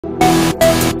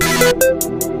Before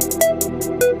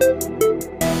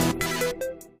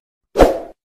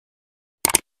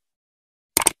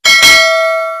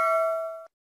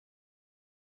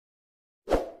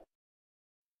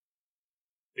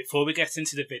we get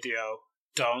into the video,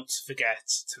 don't forget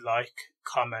to like,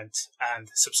 comment and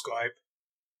subscribe.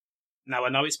 Now I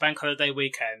know it's bank holiday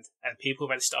weekend and people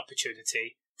relish the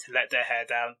opportunity to let their hair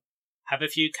down, have a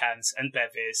few cans and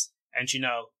bevies and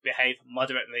behave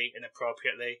moderately and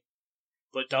appropriately.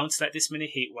 But don't let this mini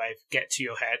heatwave get to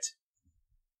your head.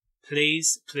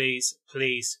 Please, please,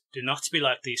 please do not be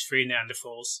like these 3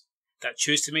 Neanderthals that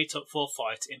choose to meet up for a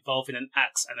fight involving an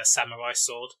axe and a samurai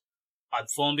sword on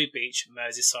Formby Beach,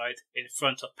 Merseyside, in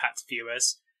front of packed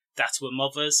viewers that were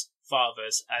mothers,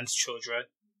 fathers and children.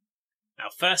 Now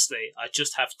firstly, I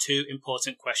just have 2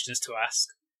 important questions to ask.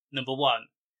 Number 1,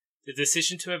 the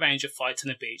decision to arrange a fight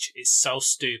on a beach is so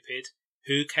stupid.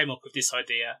 Who came up with this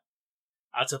idea?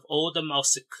 Out of all the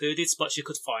most secluded spots you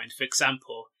could find, for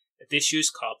example, a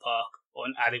disused car park or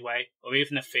an alleyway or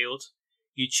even a field,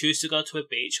 you choose to go to a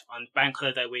beach on bank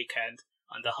holiday weekend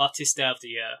on the hottest day of the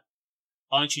year.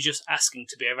 Aren't you just asking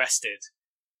to be arrested?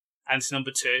 And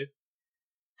number 2,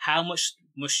 how much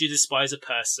must you despise a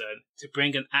person to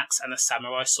bring an axe and a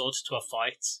samurai sword to a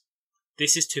fight?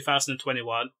 This is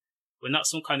 2021. We're not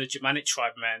some kind of Germanic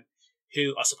tribe men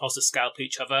who are supposed to scalp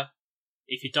each other.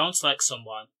 If you don't like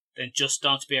someone, then just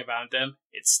don't be around them.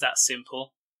 It's that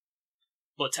simple.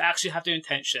 But to actually have the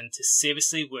intention to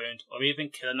seriously wound or even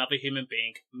kill another human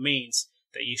being means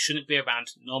that you shouldn't be around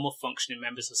normal functioning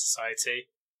members of society.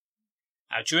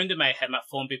 Now, during the mayhem at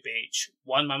Formby Beach,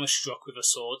 1 man was struck with a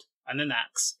sword and an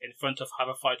axe in front of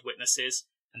horrified witnesses,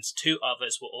 and 2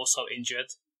 others were also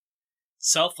injured.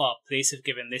 So far, police have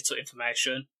given little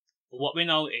information, but what we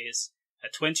know is a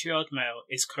 20-year-old male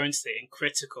is currently in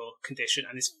critical condition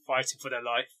and is fighting for their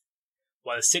life,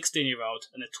 while a 16-year-old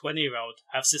and a 20-year-old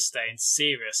have sustained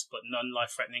serious but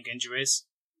non-life-threatening injuries.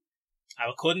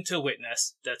 Now, according to a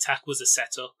witness, the attack was a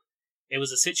setup. It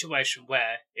was a situation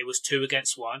where it was 2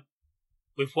 against 1.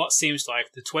 With what seems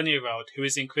like the 20-year-old who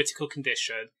is in critical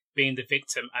condition being the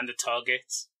victim and the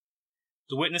target.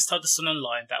 The witness told the Sun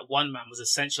Online that 1 man was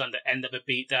essentially on the end of a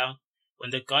beatdown when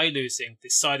the guy losing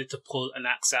decided to pull an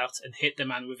axe out and hit the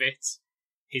man with it.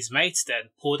 His mates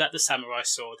then pulled out the samurai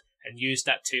sword and used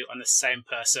that too on the same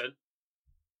person.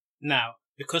 Now,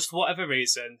 because for whatever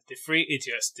reason the 3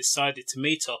 idiots decided to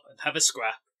meet up and have a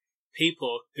scrap,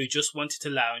 people who just wanted to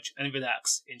lounge and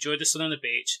relax enjoyed the sun on the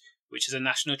beach, which is a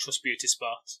National Trust beauty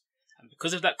spot, and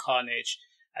because of that carnage,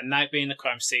 and now being a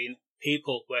crime scene,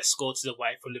 people were escorted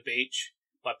away from the beach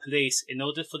by police in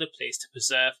order for the police to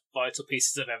preserve vital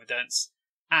pieces of evidence,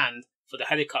 and for the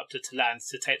helicopter to land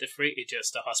to take the 3 idiots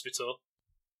to hospital.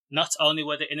 Not only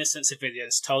were the innocent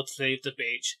civilians told to leave the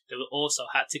beach, they were also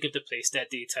had to give the police their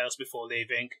details before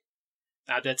leaving.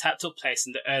 Now the attack took place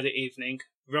in the early evening,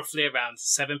 roughly around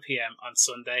 7 PM on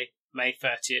Sunday, May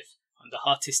 30th, on the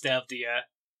hottest day of the year.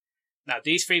 Now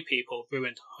these 3 people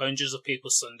ruined hundreds of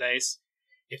people's Sundays.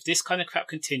 If this kind of crap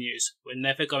continues, we're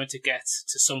never going to get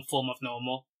to some form of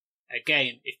normal.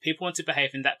 Again, if people want to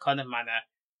behave in that kind of manner,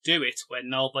 do it where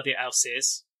nobody else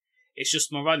is. It's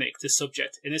just moronic to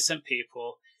subject innocent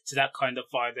people to that kind of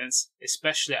violence,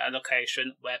 especially at a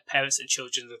location where parents and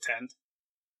children attend.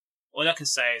 All I can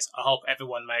say is I hope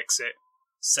everyone makes it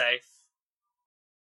safe.